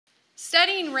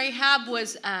Studying Rahab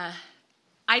was,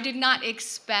 I did not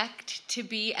expect to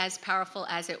be as powerful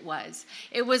as it was.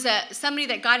 It was somebody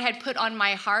that God had put on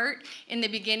my heart in the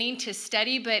beginning to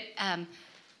study, but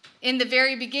in the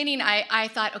very beginning, I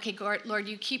thought, okay, Lord,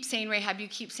 you keep saying Rahab, you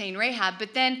keep saying Rahab.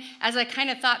 But then as I kind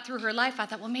of thought through her life, I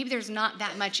thought, well, maybe there's not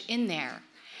that much in there.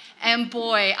 And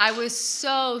boy, I was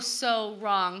so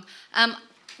wrong.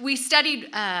 We studied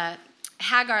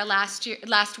Hagar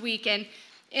last week, and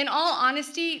in all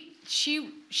honesty,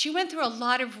 she went through a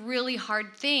lot of really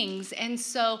hard things. And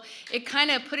so it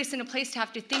kind of put us in a place to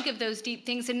have to think of those deep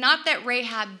things. And not that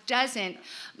Rahab doesn't,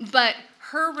 but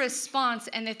her response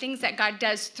and the things that God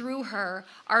does through her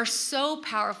are so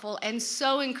powerful and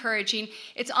so encouraging.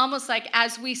 It's almost like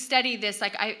as we study this,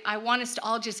 like I want us to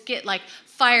all just get like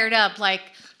fired up,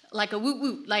 like a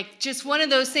woot, like just one of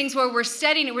those things where we're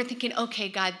studying it, we're thinking, okay,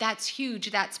 God, that's huge,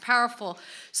 that's powerful.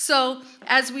 So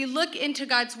as we look into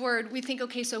God's word, we think,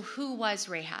 okay, so who was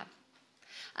Rahab?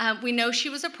 We know she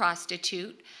was a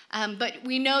prostitute, but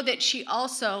we know that she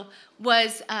also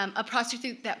was a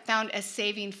prostitute that found a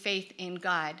saving faith in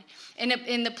God. And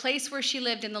in the place where she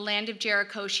lived, in the land of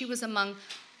Jericho, she was among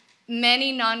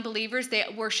many non-believers. They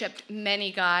worshipped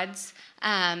many gods.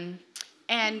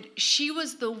 And she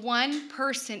was the one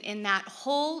person in that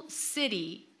whole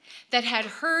city that had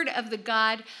heard of the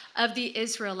God of the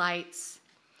Israelites,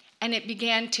 and it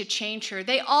began to change her.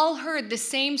 They all heard the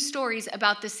same stories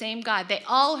about the same God. They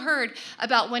all heard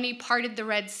about when he parted the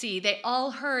Red Sea. They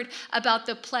all heard about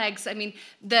the plagues. I mean,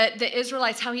 the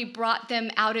Israelites, how he brought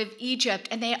them out of Egypt.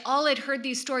 And they all had heard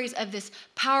these stories of this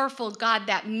powerful God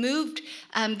that moved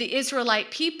the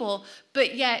Israelite people.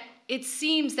 But yet it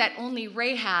seems that only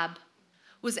Rahab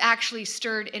was actually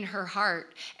stirred in her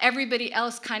heart. Everybody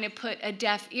else kind of put a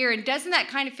deaf ear. And doesn't that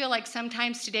kind of feel like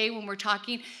sometimes today when we're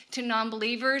talking to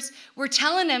non-believers, we're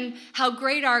telling them how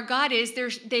great our God is.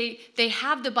 They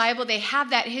have the Bible, they have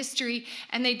that history,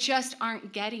 and they just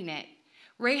aren't getting it.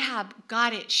 Rahab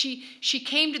got it. She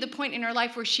came to the point in her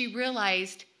life where she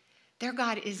realized their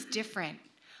God is different.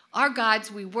 Our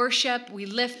gods we worship, we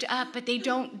lift up, but they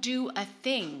don't do a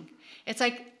thing. It's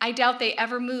like, I doubt they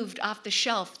ever moved off the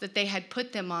shelf that they had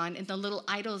put them on and the little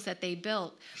idols that they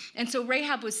built. And so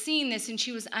Rahab was seeing this and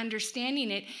she was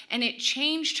understanding it, and it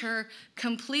changed her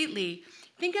completely.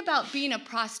 Think about being a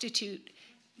prostitute,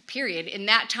 period, in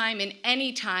that time, in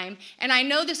any time. And I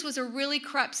know this was a really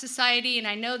corrupt society, and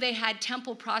I know they had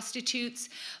temple prostitutes,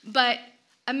 but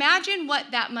imagine what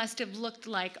that must have looked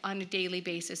like on a daily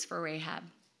basis for Rahab.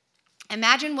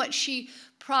 Imagine what she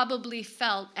probably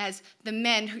felt as the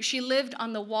men. She lived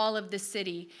on the wall of the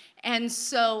city, and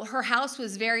so her house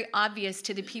was very obvious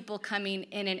to the people coming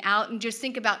in and out. And just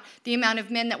think about the amount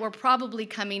of men that were probably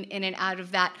coming in and out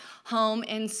of that home.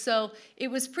 And so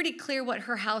it was pretty clear what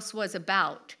her house was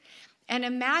about. And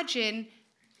imagine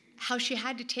how she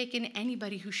had to take in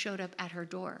anybody who showed up at her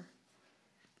door.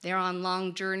 They're on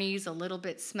long journeys, a little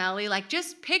bit smelly. Like,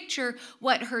 just picture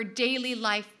what her daily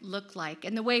life looked like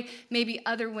and the way maybe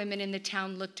other women in the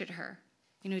town looked at her.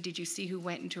 You know, did you see who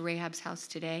went into Rahab's house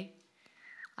today?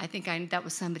 I think that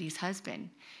was somebody's husband.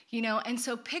 You know, and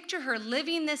so picture her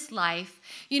living this life.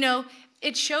 You know,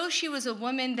 it shows she was a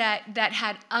woman that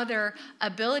had other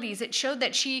abilities. It showed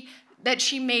that she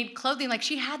made clothing. Like,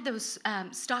 she had those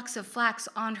stalks of flax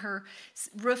on her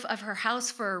roof of her house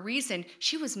for a reason.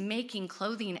 She was making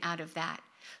clothing out of that.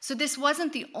 So this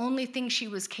wasn't the only thing she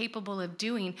was capable of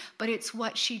doing, but it's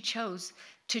what she chose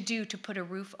to do to put a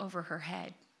roof over her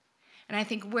head. And I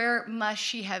think, where must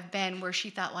she have been where she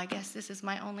thought, well, I guess this is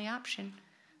my only option.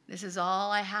 This is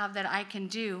all I have that I can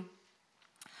do.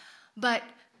 But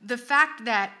the fact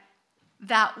that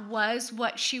that was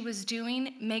what she was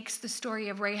doing makes the story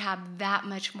of Rahab that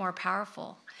much more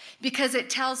powerful, because it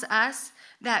tells us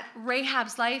that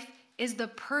Rahab's life is the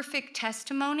perfect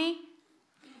testimony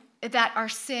that our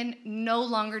sin no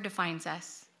longer defines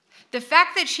us. The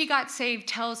fact that she got saved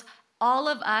tells all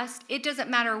of us, it doesn't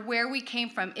matter where we came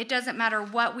from, it doesn't matter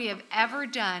what we have ever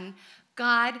done,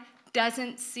 God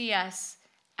doesn't see us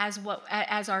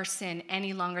as our sin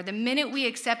any longer. The minute we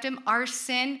accept him, our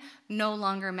sin no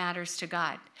longer matters to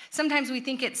God. Sometimes we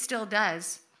think it still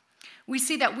does. We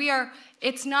see that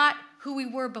it's not who we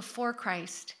were before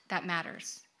Christ that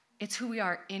matters. It's who we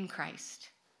are in Christ.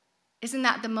 Isn't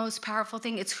that the most powerful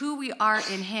thing? It's who we are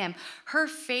in him. Her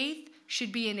faith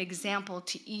should be an example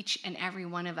to each and every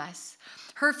one of us.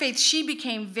 Her faith, she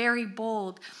became very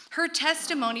bold. Her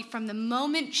testimony from the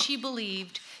moment she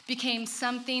believed became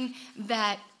something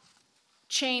that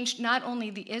changed not only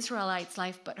the Israelites'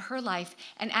 life, but her life.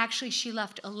 And actually, she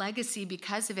left a legacy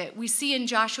because of it. We see in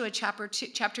Joshua chapter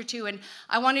 2, and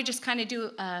I want to just kind of do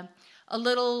a a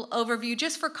little overview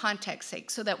just for context sake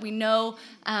so that we know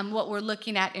what we're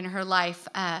looking at in her life.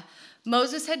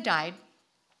 Moses had died,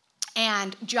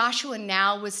 and Joshua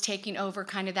now was taking over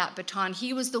kind of that baton.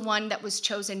 He was the one that was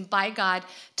chosen by God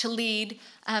to lead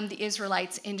the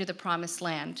Israelites into the promised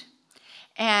land.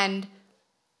 And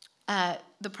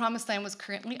the promised land was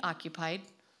currently occupied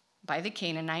by the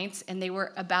Canaanites, and they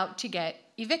were about to get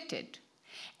evicted.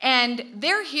 And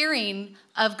they're hearing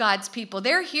of God's people.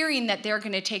 They're hearing that they're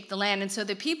going to take the land. And so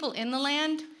the people in the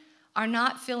land are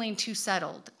not feeling too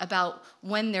settled about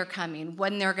when they're coming,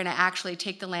 when they're going to actually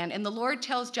take the land. And the Lord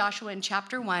tells Joshua in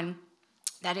chapter 1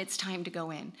 that it's time to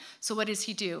go in. So what does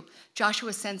he do?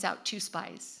 Joshua sends out 2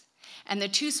 spies. And the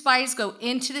 2 spies go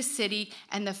into the city,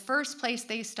 and the first place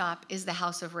they stop is the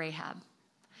house of Rahab.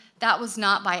 That was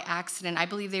not by accident. I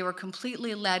believe they were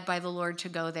completely led by the Lord to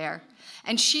go there.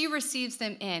 And she receives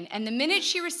them in. And the minute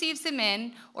she receives them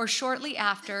in, or shortly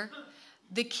after,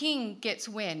 the king gets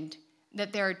wind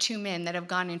that there are 2 men that have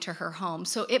gone into her home.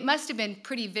 So it must have been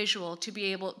pretty visual to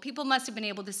be able, people must have been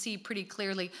able to see pretty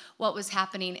clearly what was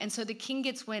happening. And so the king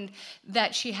gets wind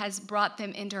that she has brought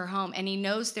them into her home, and he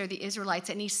knows they're the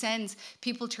Israelites, and he sends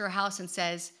people to her house and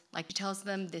says, like he tells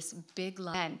them this big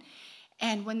lie.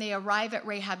 And when they arrive at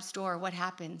Rahab's door, what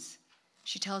happens?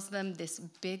 She tells them this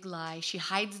big lie. She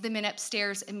hides them in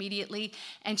upstairs immediately,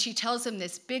 and she tells them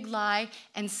this big lie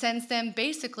and sends them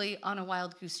basically on a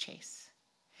wild goose chase.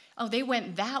 Oh, they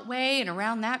went that way and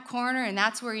around that corner, and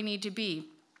that's where you need to be.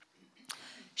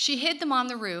 She hid them on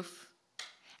the roof,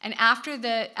 and after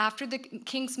the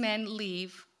king's men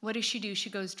leave, what does she do? She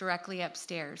goes directly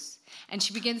upstairs, and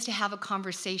she begins to have a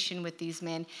conversation with these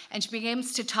men, and she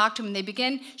begins to talk to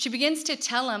them. She begins to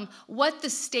tell them what the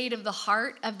state of the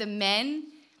heart of the men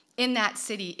in that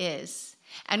city is.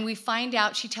 And we find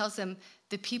out, she tells them,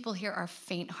 the people here are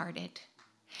faint-hearted.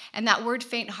 And that word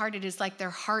faint-hearted is like their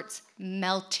hearts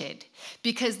melted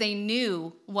because they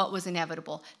knew what was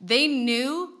inevitable. They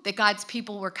knew that God's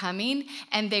people were coming,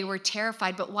 and they were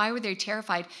terrified. But why were they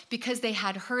terrified? Because they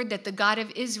had heard that the God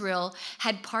of Israel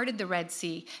had parted the Red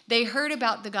Sea. They heard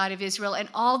about the God of Israel and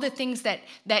all the things that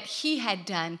he had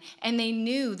done, and they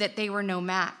knew that they were no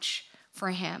match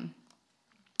for him.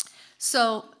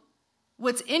 So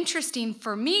what's interesting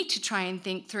for me to try and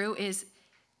think through is,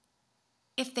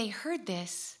 if they heard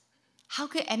this,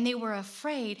 and they were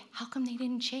afraid, how come they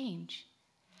didn't change?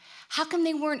 How come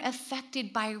they weren't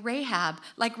affected by Rahab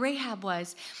like Rahab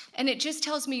was? And it just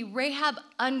tells me Rahab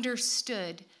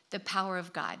understood the power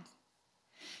of God.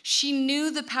 She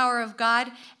knew the power of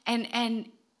God, and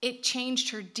it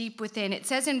changed her deep within. It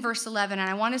says in verse 11, and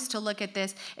I want us to look at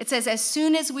this. It says, as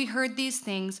soon as we heard these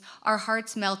things, our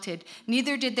hearts melted.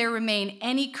 Neither did there remain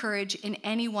any courage in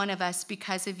any one of us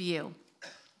because of you.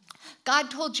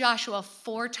 God told Joshua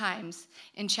 4 times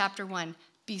in chapter 1,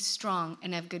 be strong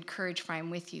and of good courage, for I am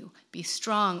with you. Be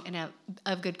strong and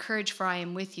of good courage, for I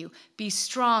am with you. Be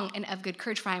strong and of good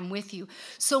courage, for I am with you.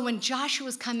 So when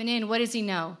Joshua's coming in, what does he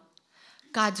know?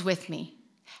 God's with me.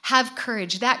 Have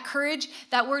courage. That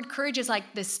word courage is like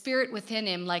the spirit within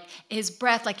him, like his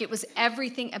breath, like it was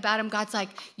everything about him. God's like,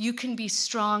 you can be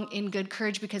strong in good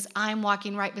courage because I'm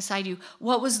walking right beside you.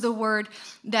 What was the word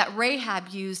that Rahab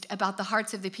used about the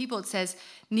hearts of the people? It says,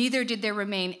 neither did there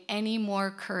remain any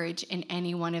more courage in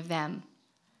any one of them.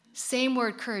 Same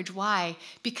word, courage. Why?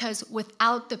 Because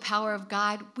without the power of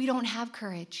God, we don't have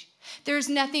courage. There's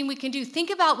nothing we can do. Think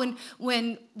about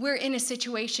when we're in a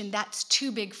situation that's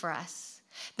too big for us,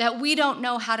 that we don't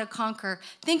know how to conquer.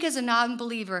 Think as a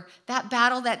non-believer, that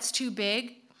battle that's too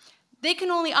big, they can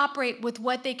only operate with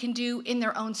what they can do in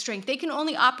their own strength. They can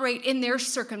only operate in their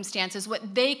circumstances,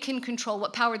 what they can control,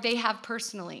 what power they have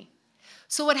personally.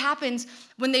 So what happens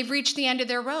when they've reached the end of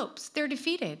their ropes? They're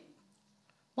defeated.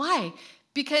 Why?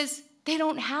 Because they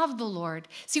don't have the Lord.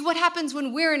 See, what happens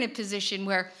when we're in a position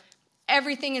where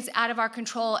everything is out of our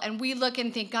control and we look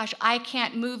and think, gosh, I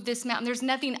can't move this mountain. There's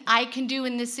nothing I can do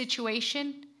in this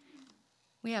situation.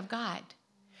 We have God.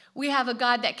 We have a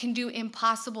God that can do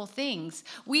impossible things.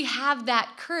 We have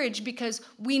that courage because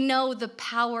we know the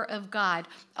power of God.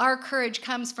 Our courage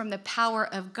comes from the power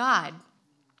of God.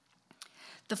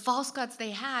 The false gods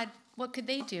they had, what could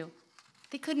they do?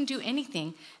 They couldn't do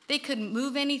anything. They couldn't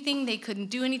move anything. They couldn't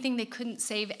do anything. They couldn't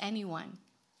save anyone.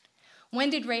 When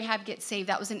did Rahab get saved?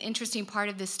 That was an interesting part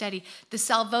of this study. The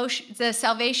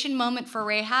salvation moment for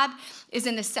Rahab is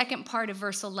in the second part of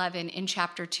verse 11 in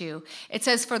chapter 2. It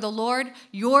says, for the Lord,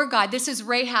 your God, this is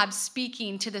Rahab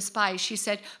speaking to the spies. She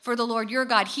said, for the Lord, your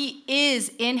God, he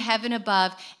is in heaven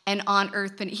above and on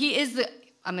earth beneath. He is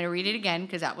I'm going to read it again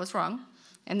because that was wrong.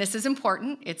 and this is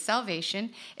important, it's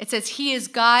salvation. It says, he is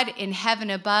God in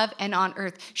heaven above and on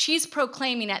earth. She's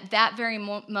proclaiming at that very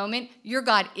moment, your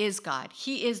God is God.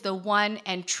 He is the one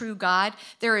and true God.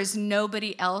 There is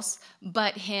nobody else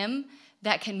but him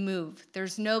that can move.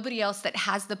 There's nobody else that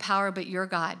has the power but your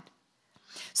God.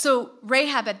 So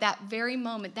Rahab at that very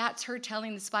moment, that's her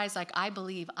telling the spies, like, I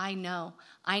believe, I know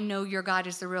your God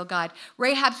is the real God.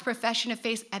 Rahab's profession of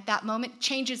faith at that moment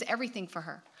changes everything for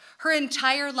her. Her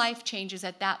entire life changes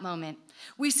at that moment.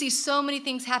 We see so many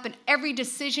things happen. Every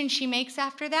decision she makes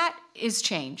after that is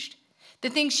changed. The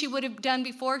things she would have done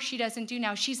before, she doesn't do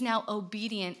now. She's now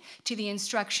obedient to the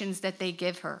instructions that they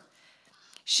give her.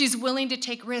 She's willing to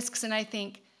take risks, and I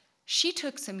think she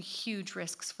took some huge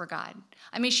risks for God.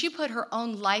 I mean, she put her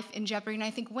own life in jeopardy, and I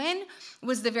think, when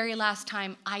was the very last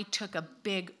time I took a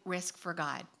big risk for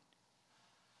God?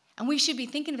 And we should be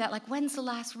thinking about, like, when's the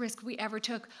last risk we ever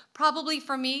took? Probably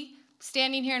for me,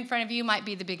 standing here in front of you might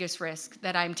be the biggest risk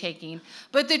that I'm taking.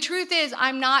 But the truth is,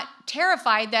 I'm not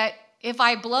terrified that if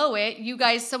I blow it,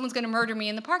 someone's going to murder me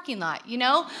in the parking lot, you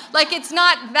know? Like, it's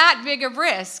not that big of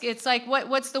risk. It's like,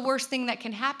 what's the worst thing that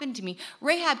can happen to me?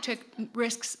 Rahab took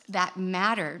risks that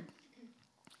mattered.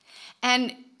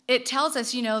 And it tells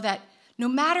us, that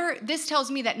this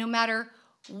tells me that no matter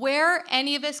where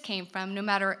any of us came from, no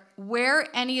matter where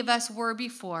any of us were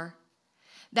before,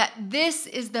 that this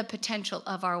is the potential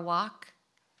of our walk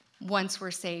once we're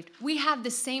saved. We have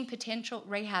the same potential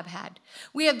Rahab had.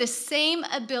 We have the same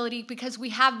ability because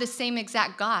we have the same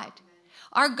exact God.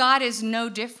 Our God is no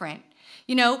different.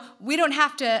 We don't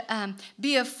have to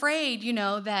be afraid,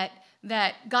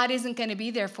 that God isn't going to be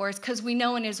there for us, because we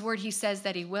know in his word he says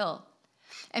that he will.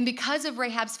 And because of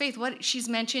Rahab's faith, what she's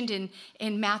mentioned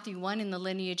in Matthew 1 in the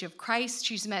lineage of Christ,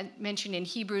 she's mentioned in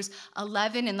Hebrews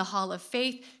 11 in the hall of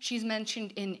faith, she's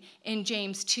mentioned in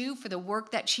James 2 for the work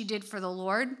that she did for the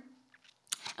Lord.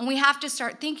 And we have to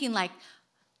start thinking, like,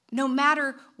 no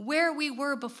matter where we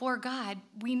were before God,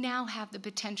 we now have the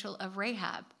potential of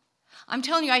Rahab. I'm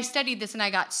telling you, I studied this and I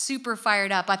got super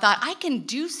fired up. I thought, I can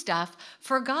do stuff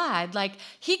for God. Like,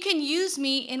 he can use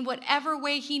me in whatever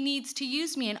way he needs to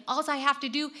use me, and all I have to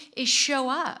do is show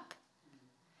up.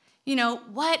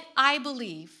 What I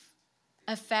believe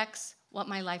affects what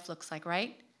my life looks like,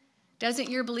 right? Doesn't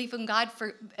your belief in God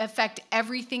affect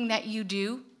everything that you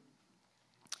do?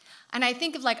 And I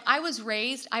think of, like, I was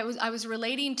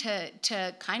relating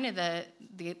to kind of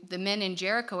the men in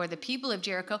Jericho, or the people of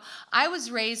Jericho. I was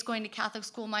raised going to Catholic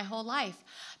school my whole life.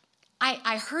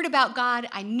 I heard about God,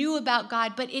 I knew about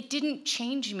God, but it didn't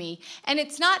change me. And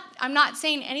I'm not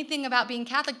saying anything about being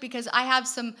Catholic, because I have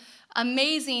some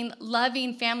amazing,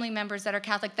 loving family members that are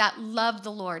Catholic that love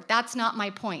the Lord. That's not my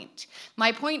point.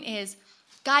 My point is,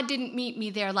 God didn't meet me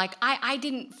there. Like, I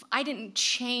didn't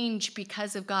change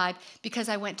because of God, because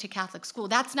I went to Catholic school.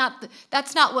 That's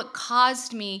not what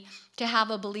caused me to have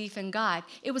a belief in God.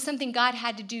 It was something God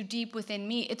had to do deep within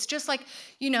me. It's just like,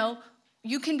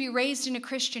 you can be raised in a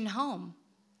Christian home.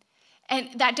 And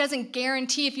that doesn't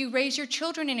guarantee, if you raise your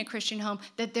children in a Christian home,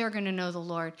 that they're going to know the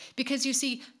Lord. Because you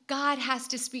see, God has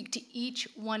to speak to each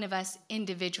one of us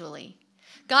individually.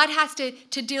 God has to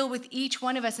deal with each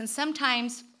one of us. And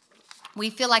sometimes we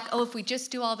feel like, if we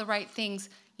just do all the right things,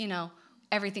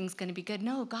 everything's going to be good.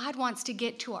 No, God wants to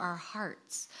get to our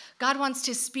hearts. God wants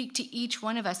to speak to each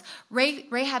one of us.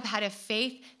 Rahab had a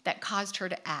faith that caused her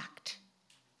to act.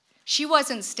 She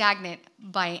wasn't stagnant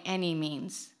by any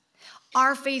means.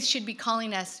 Our faith should be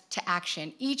calling us to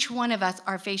action. Each one of us,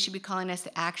 our faith should be calling us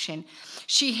to action.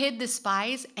 She hid the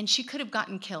spies, and she could have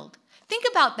gotten killed. Think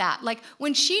about that. Like,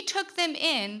 when she took them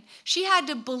in, she had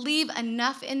to believe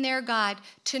enough in their God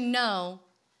to know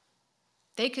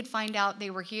they could find out they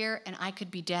were here and I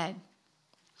could be dead.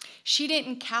 She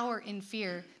didn't cower in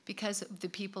fear because of the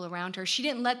people around her. She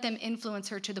didn't let them influence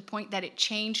her to the point that it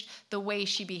changed the way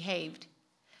she behaved.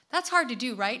 That's hard to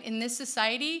do, right? In this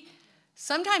society,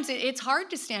 sometimes it's hard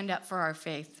to stand up for our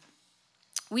faith.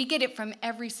 We get it from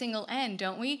every single end,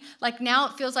 don't we? Like, now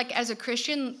it feels like, as a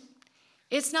Christian,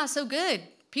 it's not so good.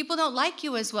 People don't like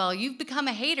you as well. You've become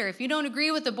a hater. If you don't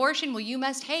agree with abortion, well, you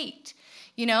must hate.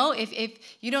 If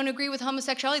you don't agree with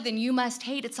homosexuality, then you must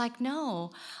hate. It's like,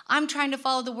 no, I'm trying to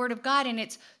follow the word of God, and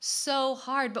it's so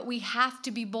hard, but we have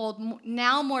to be bold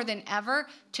now more than ever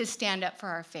to stand up for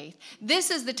our faith.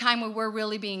 This is the time where we're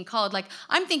really being called. Like,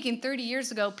 I'm thinking 30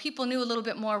 years ago, people knew a little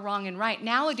bit more wrong and right.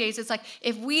 Nowadays, it's like,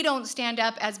 if we don't stand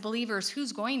up as believers,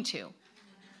 who's going to?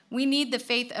 We need the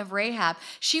faith of Rahab.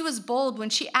 She was bold when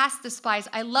she asked the spies.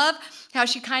 I love how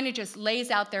she kind of just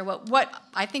lays out there what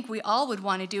I think we all would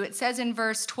want to do. It says in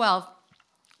verse 12,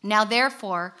 Now,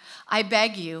 therefore, I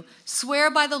beg you,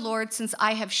 swear by the Lord, since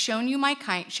I have shown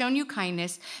you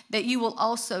kindness, that you will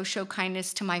also show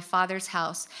kindness to my father's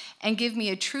house, and give me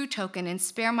a true token, and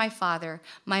spare my father,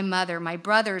 my mother, my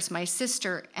brothers, my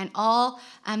sister, and all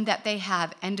that they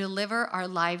have, and deliver our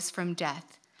lives from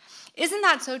death. Isn't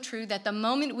that so true that the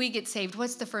moment we get saved,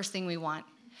 what's the first thing we want?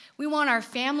 We want our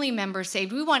family members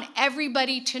saved. We want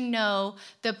everybody to know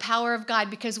the power of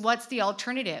God, because what's the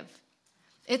alternative?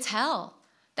 It's hell.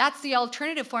 That's the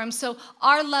alternative for him. So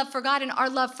our love for God and our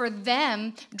love for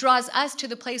them draws us to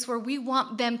the place where we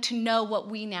want them to know what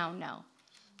we now know.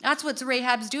 That's what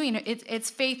Rahab's doing. It's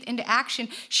faith into action.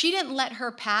 She didn't let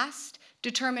her past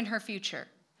determine her future.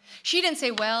 She didn't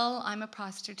say, well, I'm a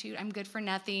prostitute. I'm good for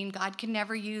nothing. God can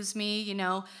never use me.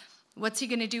 What's he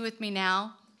going to do with me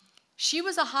now? She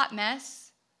was a hot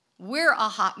mess. We're a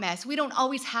hot mess. We don't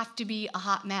always have to be a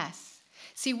hot mess.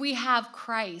 See, we have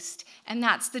Christ, and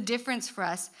that's the difference for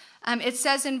us. It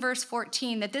says in verse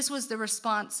 14 that this was the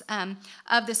response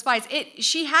of the spies.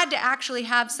 She had to actually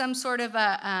have some sort of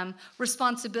a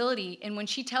responsibility. And when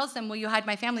she tells them, will you hide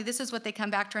my family? This is what they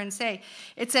come back to her and say.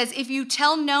 It says, if you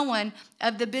tell no one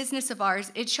of the business of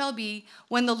ours, it shall be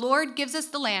when the Lord gives us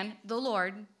the land, the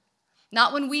Lord,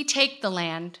 not when we take the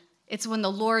land. It's when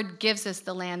the Lord gives us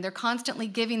the land. They're constantly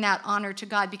giving that honor to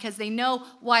God because they know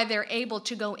why they're able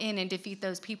to go in and defeat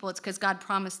those people. It's because God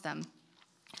promised them.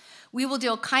 We will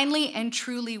deal kindly and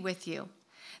truly with you.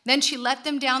 Then she let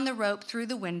them down the rope through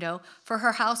the window, for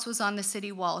her house was on the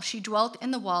city wall. She dwelt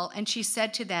in the wall, and she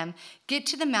said to them, get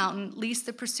to the mountain, lest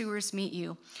the pursuers meet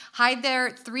you. Hide there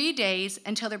 3 days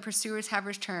until the pursuers have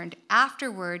returned.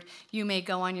 Afterward, you may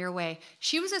go on your way.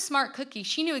 She was a smart cookie.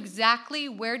 She knew exactly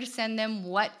where to send them,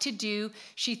 what to do.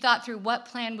 She thought through what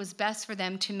plan was best for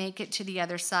them to make it to the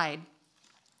other side.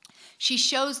 She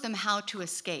shows them how to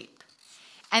escape.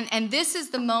 And this is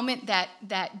the moment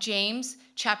that James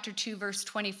chapter 2, verse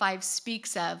 25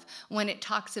 speaks of when it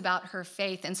talks about her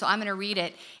faith. And so I'm going to read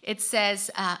it. It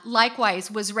says, likewise,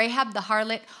 was Rahab the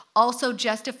harlot also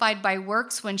justified by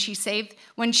works when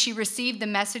she received the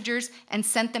messengers and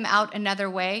sent them out another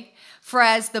way? For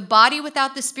as the body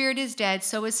without the spirit is dead,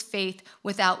 so is faith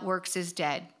without works is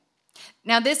dead.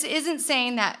 Now, this isn't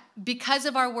saying that because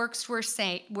of our works we're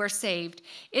saved.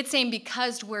 It's saying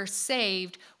because we're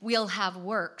saved, we'll have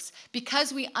works.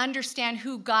 Because we understand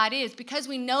who God is, because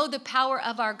we know the power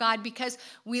of our God, because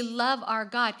we love our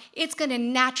God, it's going to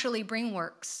naturally bring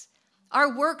works.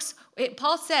 Our works,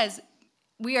 Paul says,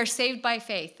 we are saved by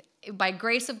faith, by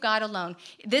grace of God alone.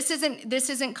 This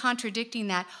isn't contradicting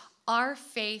that. Our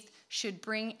faith should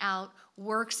bring out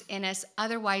works in us.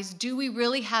 Otherwise, do we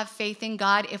really have faith in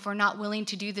God if we're not willing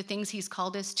to do the things he's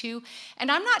called us to? And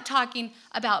I'm not talking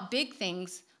about big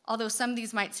things, although some of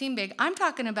these might seem big. I'm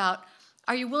talking about,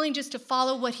 are you willing just to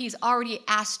follow what he's already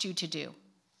asked you to do?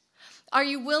 Are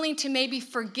you willing to maybe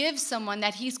forgive someone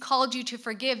that he's called you to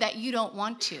forgive that you don't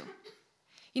want to?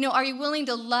 Are you willing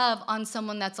to love on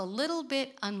someone that's a little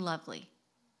bit unlovely,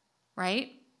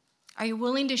 right? Are you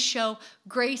willing to show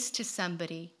grace to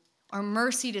somebody or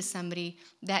mercy to somebody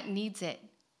that needs it?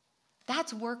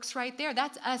 That's works right there.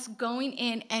 That's us going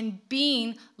in and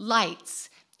being lights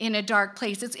in a dark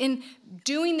place. It's in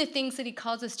doing the things that he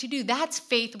calls us to do. That's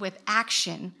faith with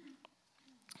action.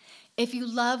 If you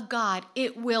love God,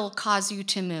 it will cause you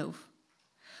to move.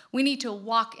 We need to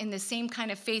walk in the same kind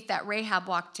of faith that Rahab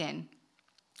walked in.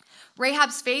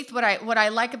 Rahab's faith, what I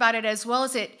like about it as well,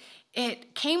 is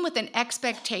it came with an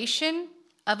expectation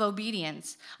of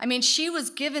obedience. I mean, she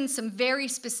was given some very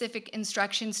specific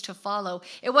instructions to follow.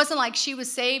 It wasn't like she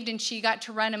was saved and she got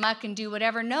to run amok and do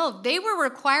whatever. No, they were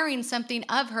requiring something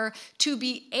of her to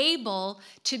be able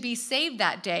to be saved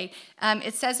that day.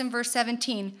 It says in verse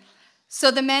 17,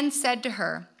 so the men said to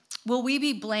her, will we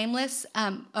be blameless?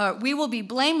 We will be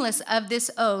blameless of this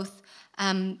oath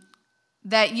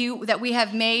that we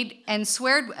have made and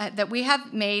sworn,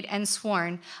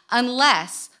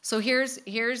 unless. So here's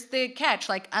the catch,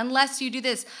 unless you do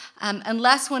this,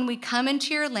 unless when we come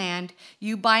into your land,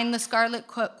 you bind the scarlet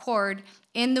cord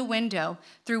in the window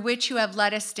through which you have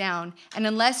let us down, and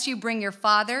unless you bring your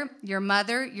father, your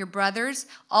mother, your brothers,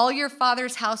 all your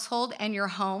father's household and your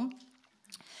home.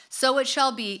 So it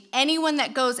shall be, anyone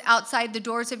that goes outside the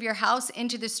doors of your house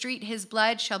into the street, his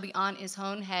blood shall be on his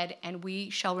own head, and we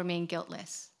shall remain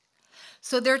guiltless.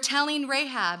 So they're telling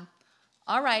Rahab,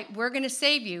 all right, we're going to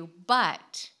save you,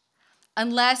 but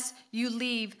unless you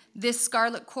leave this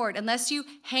scarlet cord, unless you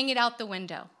hang it out the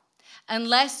window,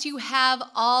 unless you have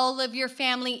all of your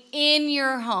family in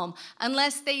your home,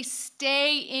 unless they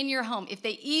stay in your home, if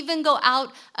they even go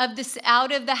out of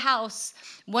the house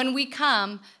when we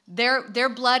come, their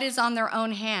blood is on their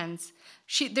own hands.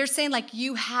 They're saying, like,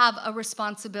 you have a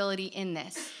responsibility in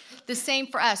this. The same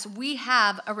for us. We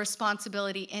have a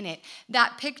responsibility in it.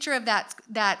 That picture of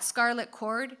that scarlet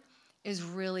cord is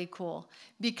really cool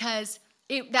because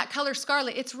that color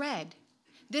scarlet, it's red.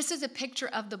 This is a picture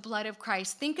of the blood of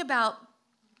Christ. Think about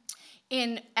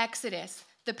in Exodus,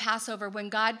 the Passover, when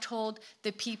God told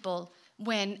the people,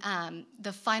 when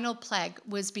the final plague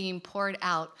was being poured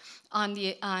out on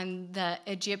the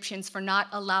Egyptians for not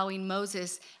allowing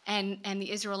Moses and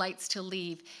the Israelites to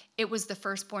leave, it was the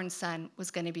firstborn son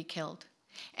was going to be killed.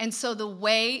 And so the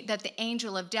way that the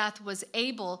angel of death was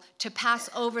able to pass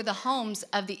over the homes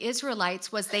of the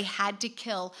Israelites was they had to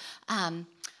kill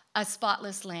a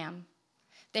spotless lamb.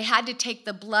 They had to take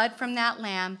the blood from that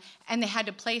lamb and they had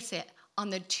to place it on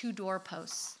the 2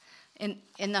 doorposts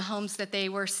in the homes that they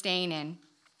were staying in.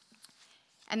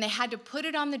 And they had to put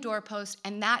it on the doorpost,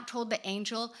 and that told the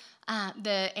angel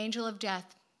of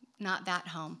death, not that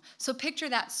home. So picture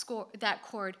that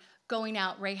cord going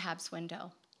out Rahab's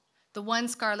window. The one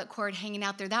scarlet cord hanging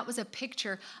out there, that was a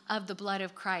picture of the blood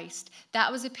of Christ.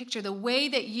 That was a picture. The way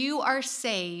that you are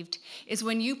saved is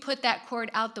when you put that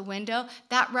cord out the window,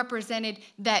 that represented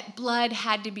that blood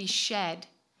had to be shed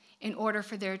in order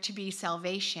for there to be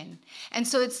salvation. And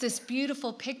so it's this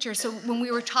beautiful picture. So when we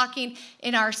were talking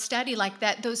in our study like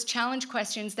that, those challenge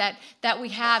questions that we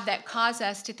have that cause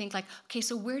us to think like, okay,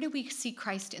 so where do we see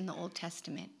Christ in the Old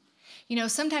Testament? You know,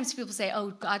 sometimes people say,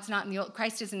 oh,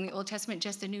 Christ is in the Old Testament,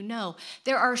 just the New. No,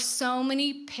 there are so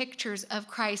many pictures of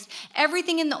Christ.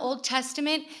 Everything in the Old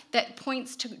Testament that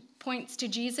points to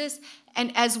Jesus,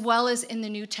 and as well as in the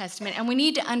New Testament. And we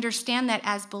need to understand that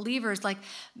as believers, like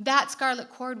that scarlet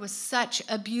cord was such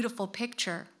a beautiful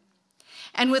picture.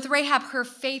 And with Rahab, her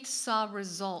faith saw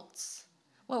results.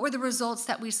 What were the results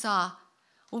that we saw?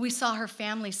 Well, we saw her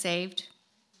family saved.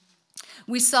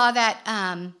 We saw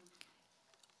that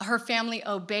her family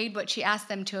obeyed what she asked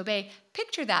them to obey.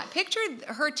 Picture that. Picture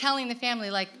her telling the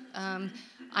family, like,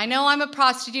 I know I'm a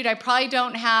prostitute. I probably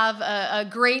don't have a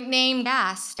great name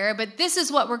cast, but this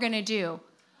is what we're going to do.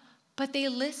 But they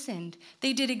listened.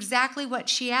 They did exactly what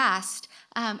she asked.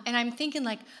 And I'm thinking,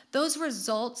 like, those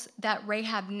results that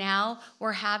Rahab now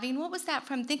were having, what was that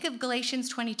from? Think of Galatians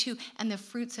 22 and the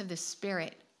fruits of the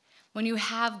Spirit. When you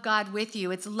have God with you,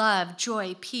 it's love,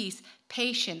 joy, peace,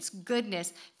 patience,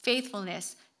 goodness,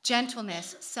 faithfulness,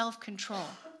 gentleness, self-control.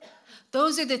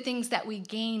 Those are the things that we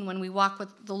gain when we walk with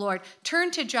the Lord. Turn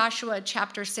to Joshua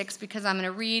chapter 6 because I'm going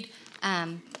to read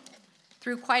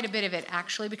through quite a bit of it,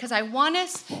 actually, because I want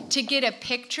us to get a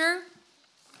picture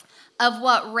of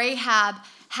what Rahab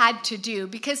had to do.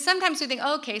 Because sometimes we think,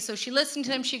 okay, so she listened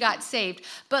to him, she got saved.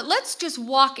 But let's just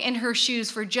walk in her shoes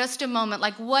for just a moment,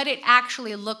 like what it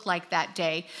actually looked like that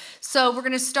day. So we're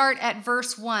going to start at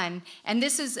verse 1. And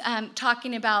this is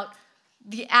talking about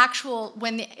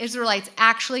when the Israelites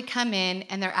actually come in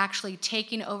and they're actually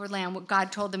taking over land, what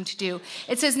God told them to do.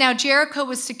 It says, now Jericho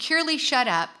was securely shut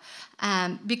up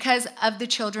because of the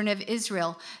children of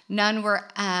Israel. None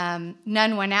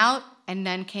went out and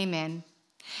none came in.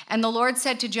 And the Lord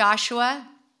said to Joshua,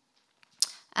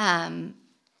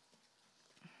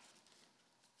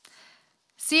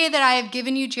 see that I have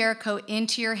given you Jericho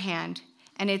into your hand,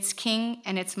 and its king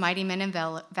and its mighty men in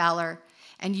valor,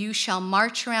 and you shall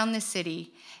march around the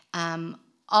city,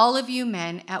 all of you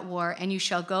men at war, and you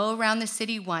shall go around the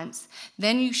city once.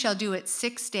 Then you shall do it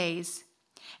 6 days.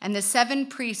 And the 7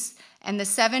 priests and the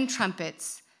 7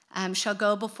 trumpets shall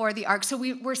go before the ark. So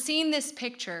we're seeing this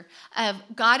picture of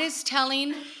God is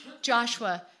telling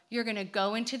Joshua, you're going to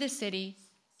go into the city.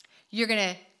 You're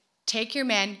going to take your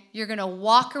men. You're going to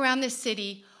walk around the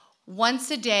city once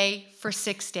a day for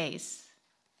 6 days.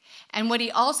 And what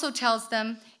he also tells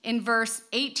them in verse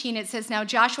 18, it says, now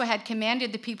Joshua had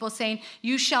commanded the people, saying,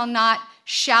 you shall not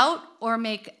shout or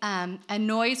make a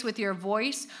noise with your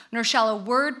voice, nor shall a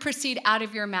word proceed out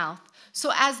of your mouth.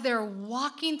 So as they're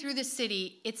walking through the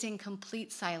city, it's in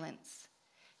complete silence.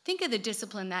 Think of the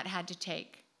discipline that had to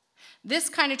take. This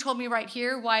kind of told me right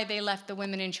here why they left the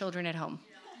women and children at home.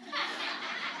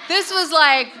 This was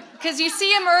like, because you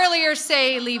see him earlier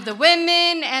say, leave the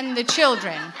women and the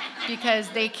children, because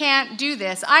they can't do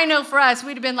this. I know for us,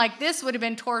 we'd have been like, this would have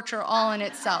been torture all in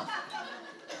itself.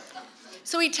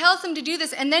 So he tells them to do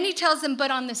this, and then he tells them,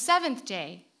 but on the 7th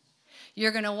day,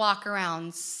 you're going to walk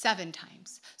around 7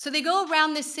 times. So they go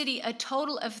around the city a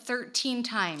total of 13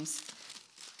 times.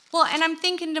 Well, and I'm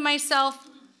thinking to myself,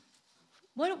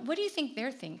 what do you think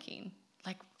they're thinking?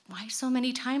 Like, why so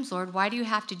many times, Lord? Why do you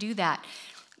have to do that?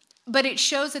 But it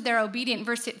shows that they're obedient.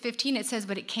 Verse 15, it says,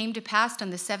 but it came to pass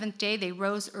on the seventh day, they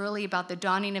rose early about the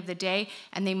dawning of the day,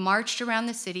 and they marched around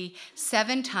the city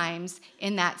 7 times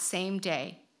in that same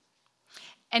day.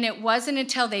 And it wasn't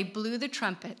until they blew the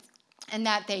trumpets and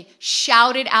that they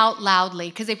shouted out loudly,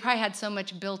 because they probably had so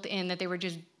much built in that they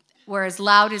were as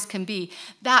loud as can be.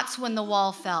 That's when the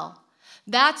wall fell.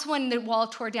 That's when the wall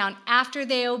tore down, after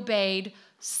they obeyed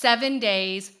 7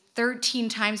 days, 13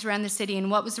 times around the city.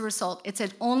 And what was the result? It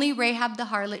said, only Rahab the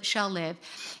harlot shall live.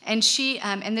 And she,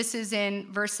 and this is in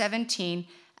verse 17,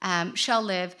 shall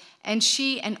live, and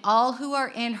she and all who are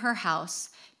in her house,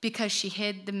 because she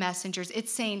hid the messengers.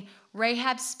 It's saying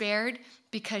Rahab spared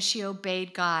because she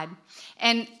obeyed God.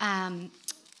 And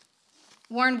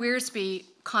Warren Wiersbe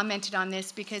commented on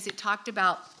this because it talked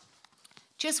about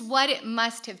just what it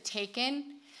must have taken,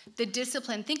 the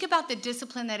discipline. Think about the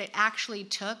discipline that it actually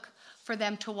took for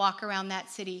them to walk around that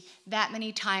city that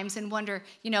many times and wonder,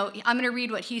 I'm going to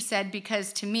read what he said,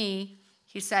 because to me,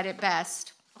 he said it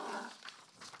best.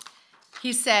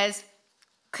 He says,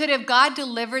 could have God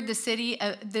delivered the city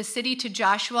to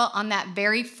Joshua on that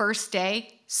very first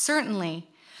day? Certainly.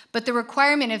 But the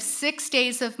requirement of 6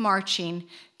 days of marching,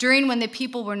 during when the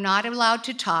people were not allowed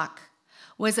to talk,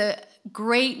 was a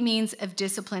great means of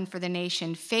discipline for the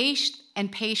nation. Faith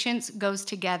and patience goes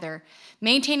together.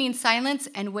 Maintaining silence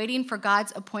and waiting for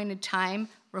God's appointed time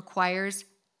requires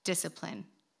discipline.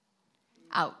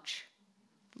 Ouch.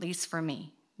 At least for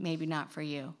me. Maybe not for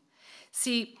you.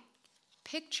 See,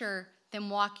 picture them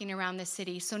walking around the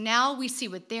city. So now we see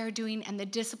what they're doing and the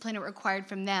discipline it required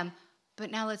from them.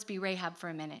 But now let's be Rahab for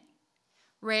a minute.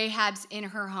 Rahab's in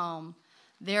her home.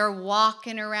 They're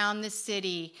walking around the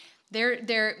city.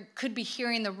 They could be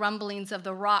hearing the rumblings of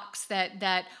the rocks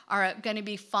that are going to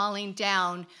be falling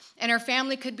down. And her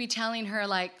family could be telling her,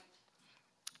 like,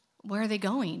 where are they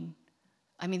going?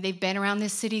 I mean, they've been around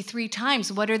this city 3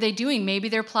 times. What are they doing? Maybe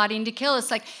they're plotting to kill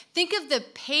us. Like, think of the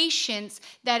patience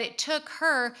that it took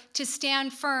her to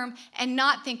stand firm and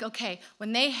not think, okay,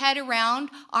 when they head around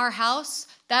our house,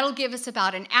 that'll give us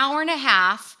about an hour and a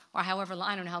half, or however long,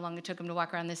 I don't know how long it took them to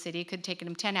walk around the city. It could have taken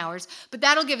them 10 hours. But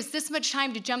that'll give us this much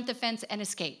time to jump the fence and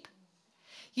escape.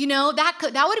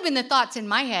 That would have been the thoughts in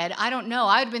my head. I don't know.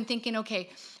 I would have been thinking, okay,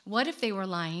 what if they were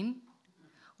lying?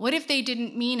 What if they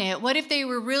didn't mean it? What if they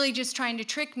were really just trying to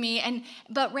trick me?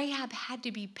 But Rahab had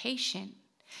to be patient.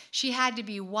 She had to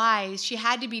be wise. She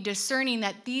had to be discerning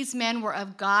that these men were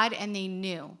of God and they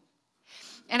knew.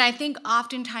 And I think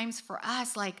oftentimes for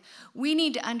us, like, we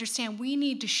need to understand, we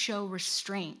need to show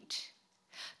restraint.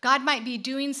 God might be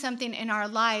doing something in our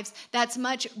lives that's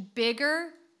much bigger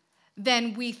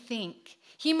than we think.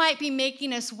 He might be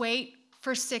making us wait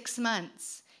for 6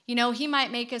 months. He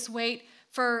might make us wait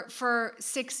for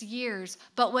 6 years.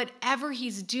 But whatever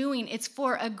he's doing, it's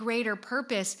for a greater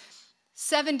purpose.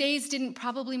 7 days didn't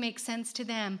probably make sense to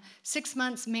them. 6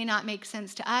 months may not make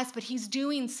sense to us, but he's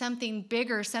doing something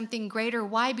bigger, something greater.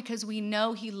 Why? Because we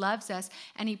know he loves us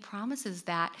and he promises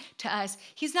that to us.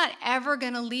 He's not ever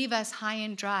going to leave us high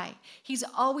and dry. He's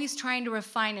always trying to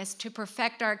refine us, to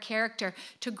perfect our character,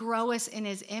 to grow us in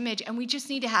his image. And we just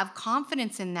need to have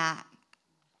confidence in that.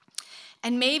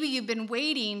 And maybe you've been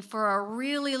waiting for a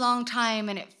really long time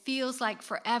and it feels like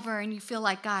forever and you feel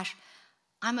like, gosh,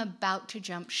 I'm about to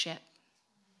jump ship.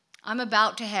 I'm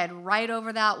about to head right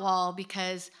over that wall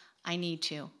because I need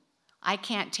to. I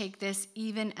can't take this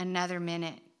even another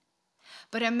minute.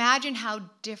 But imagine how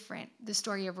different the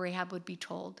story of Rahab would be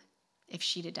told if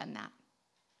she'd have done that.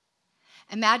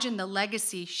 Imagine the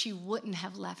legacy she wouldn't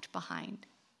have left behind.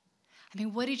 I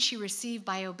mean, what did she receive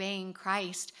by obeying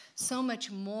Christ? So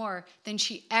much more than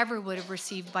she ever would have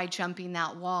received by jumping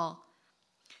that wall.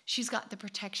 She's got the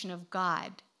protection of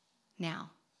God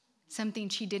now, something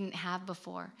she didn't have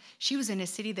before. She was in a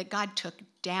city that God took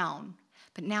down,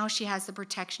 but now she has the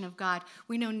protection of God.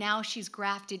 We know now she's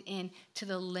grafted in to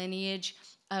the lineage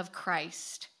of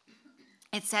Christ.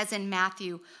 It says in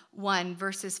Matthew 1,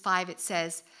 verses 5, it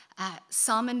says,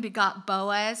 Salmon begot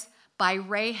Boaz by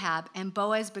Rahab, and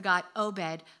Boaz begot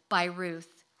Obed by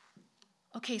Ruth.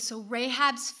 Okay, so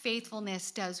Rahab's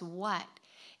faithfulness does what?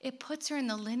 It puts her in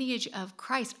the lineage of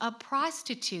Christ, a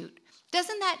prostitute.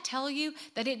 Doesn't that tell you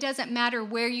that it doesn't matter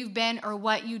where you've been or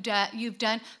what you've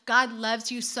done? God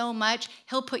loves you so much,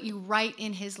 he'll put you right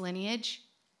in his lineage.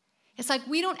 It's like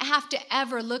we don't have to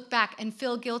ever look back and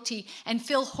feel guilty and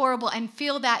feel horrible and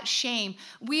feel that shame.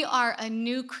 We are a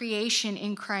new creation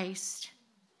in Christ.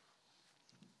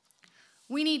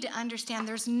 We need to understand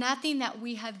there's nothing that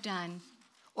we have done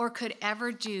or could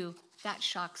ever do that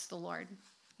shocks the Lord.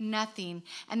 nothing.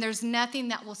 And there's nothing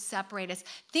that will separate us.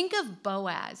 Think of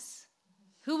Boaz.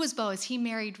 Who was Boaz? He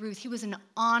married Ruth. He was an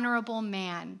honorable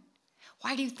man.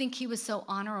 Why do you think he was so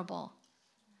honorable?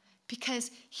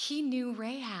 Because he knew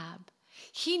Rahab.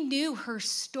 He knew her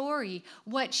story,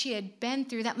 what she had been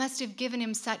through. That must have given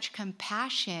him such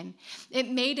compassion. It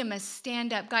made him a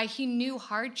stand-up guy. He knew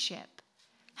hardship.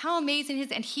 How amazing is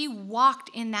it? And he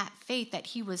walked in that faith that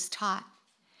he was taught.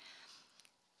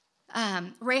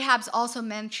 Rahab's also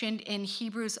mentioned in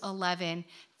Hebrews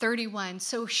 11:31.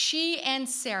 So she and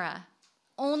Sarah,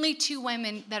 only two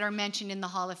women that are mentioned in the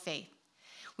Hall of Faith.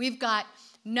 We've got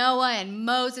Noah and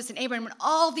Moses and Abraham and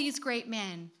all these great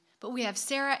men. But we have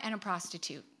Sarah and a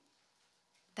prostitute.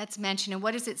 That's mentioned. And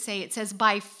what does it say? It says,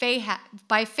 by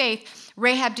faith,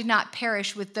 Rahab did not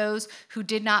perish with those who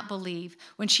did not believe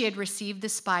when she had received the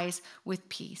spies with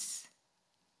peace.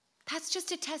 That's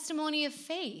just a testimony of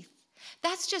faith.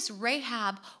 That's just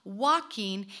Rahab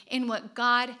walking in what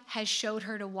God has showed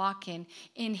her to walk in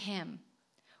him.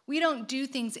 We don't do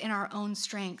things in our own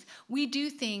strength. We do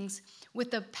things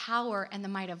with the power and the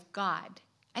might of God.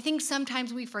 I think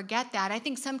sometimes we forget that. I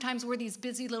think sometimes we're these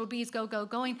busy little bees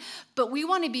going, but we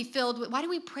want to be filled with, why do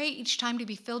we pray each time to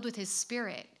be filled with his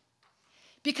Spirit?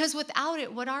 Because without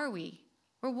it, what are we?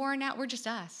 We're worn out. We're just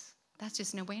us. That's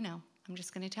just no bueno. I'm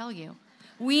just going to tell you.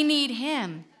 We need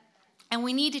him. And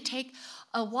we need to take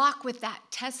a walk with that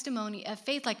testimony of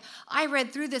faith. Like, I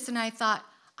read through this and I thought,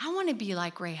 I want to be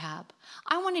like Rahab.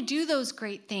 I want to do those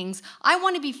great things. I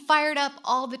want to be fired up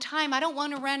all the time. I don't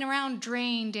want to run around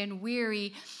drained and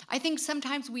weary. I think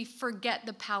sometimes we forget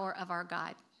the power of our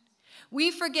God. We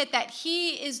forget that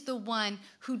he is the one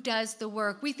who does the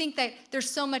work. We think that there's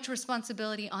so much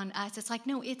responsibility on us. It's like,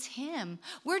 no, it's him.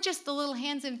 We're just the little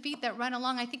hands and feet that run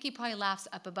along. I think he probably laughs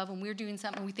up above when we're doing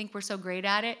something. We think we're so great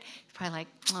at it. He's probably like,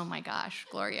 oh my gosh,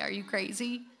 Gloria, are you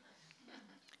crazy?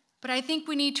 But I think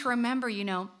we need to remember,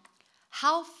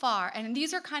 how far, and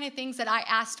these are kind of things that I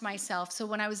asked myself. So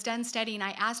when I was done studying,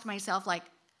 I asked myself, like,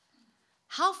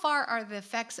 how far are the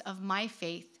effects of my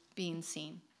faith being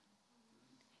seen?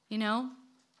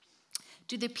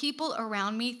 Do the people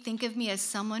around me think of me as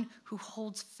someone who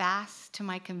holds fast to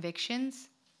my convictions?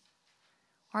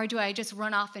 Or do I just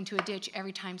run off into a ditch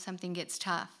every time something gets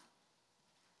tough?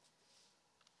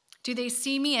 Do they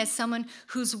see me as someone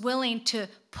who's willing to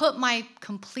put my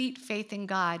complete faith in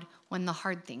God when the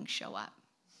hard things show up?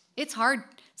 It's hard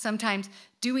sometimes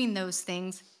doing those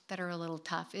things that are a little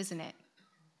tough, isn't it?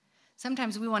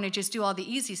 Sometimes we want to just do all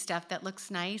the easy stuff that looks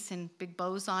nice and big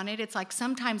bows on it. It's like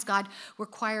sometimes God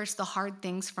requires the hard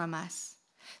things from us.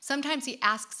 Sometimes he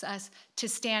asks us to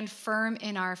stand firm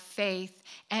in our faith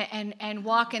and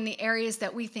walk in the areas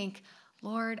that we think,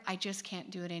 Lord, I just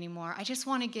can't do it anymore. I just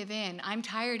want to give in. I'm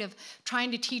tired of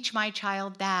trying to teach my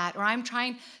child that, or I'm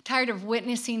tired of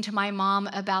witnessing to my mom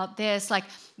about this. Like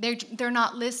they're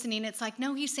not listening. It's like,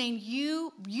 no, he's saying,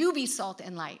 you be salt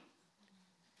and light.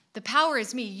 The power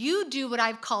is me. You do what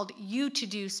I've called you to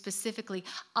do specifically.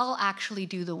 I'll actually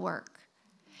do the work.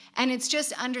 And it's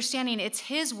just understanding it's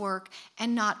his work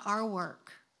and not our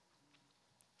work.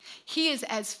 He is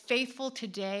as faithful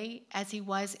today as he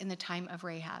was in the time of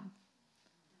Rahab.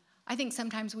 I think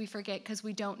sometimes we forget because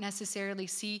we don't necessarily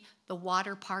see the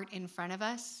water part in front of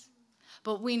us,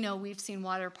 but we know we've seen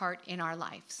water part in our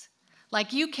lives.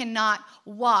 Like you cannot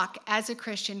walk as a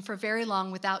Christian for very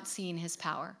long without seeing his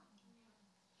power.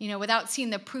 Without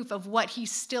seeing the proof of what he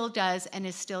still does and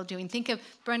is still doing. Think of,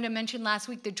 Brenda mentioned last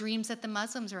week, the dreams that the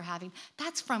Muslims are having.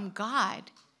 That's from God.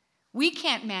 We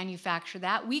can't manufacture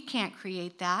that. We can't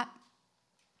create that.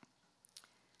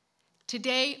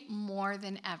 Today, more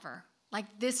than ever. Like,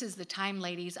 this is the time,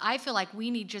 ladies. I feel like we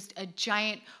need just a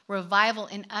giant revival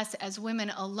in us as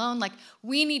women alone. Like,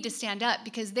 we need to stand up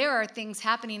because there are things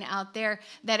happening out there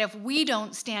that if we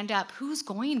don't stand up, who's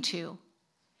going to?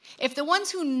 If the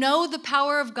ones who know the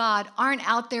power of God aren't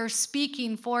out there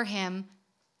speaking for him,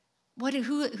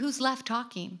 who's left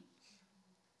talking?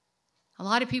 A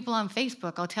lot of people on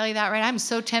Facebook, I'll tell you that, right? I'm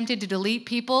so tempted to delete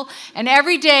people. And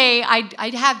every day, I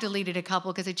have deleted a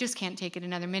couple because I just can't take it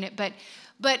another minute.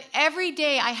 But every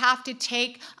day I have to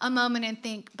take a moment and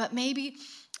think, but maybe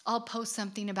I'll post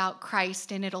something about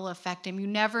Christ and it'll affect him. You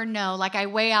never know. Like I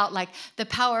weigh out like the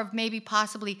power of maybe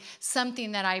possibly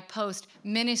something that I post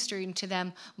ministering to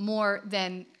them more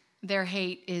than their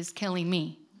hate is killing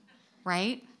me,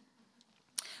 right?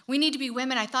 We need to be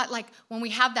women. I thought like when we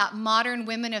have that modern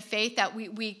women of faith that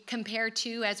we compare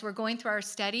to as we're going through our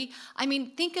study, I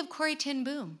mean, think of Corrie ten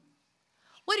Boom.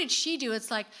 What did she do? It's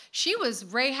like she was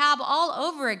Rahab all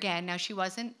over again. Now, she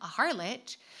wasn't a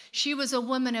harlot. She was a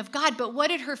woman of God. But what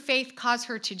did her faith cause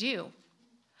her to do?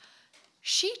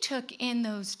 She took in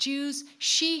those Jews.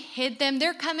 She hid them.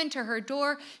 They're coming to her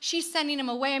door. She's sending them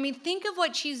away. I mean, think of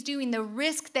what she's doing, the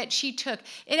risk that she took.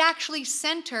 It actually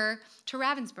sent her to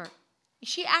Ravensbrück.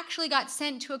 She actually got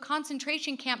sent to a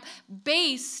concentration camp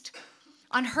based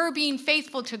on her being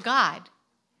faithful to God.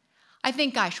 I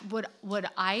think, gosh, would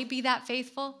I be that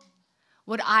faithful?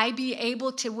 Would I be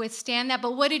able to withstand that?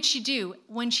 But what did she do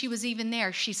when she was even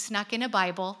there? She snuck in a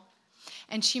Bible.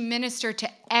 And she ministered to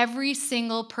every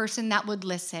single person that would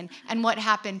listen. And what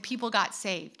happened? People got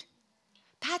saved.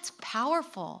 That's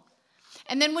powerful.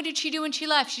 And then what did she do when she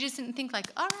left? She just didn't think like,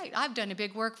 all right, I've done a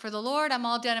big work for the Lord. I'm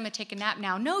all done. I'm going to take a nap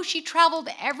now. No, she traveled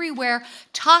everywhere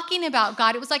talking about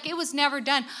God. It was like it was never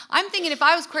done. I'm thinking if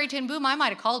I was Corrie ten Boom, I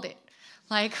might have called it.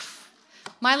 Like,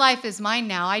 my life is mine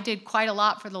now. I did quite a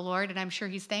lot for the Lord, and I'm sure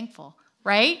he's thankful,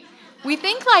 right? We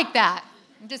think like that.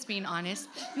 I'm just being honest.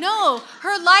 No,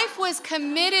 her life was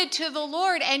committed to the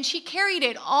Lord, and she carried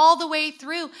it all the way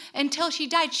through until she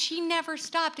died. She never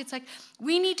stopped. It's like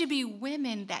we need to be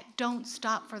women that don't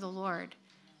stop for the Lord.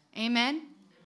 Amen?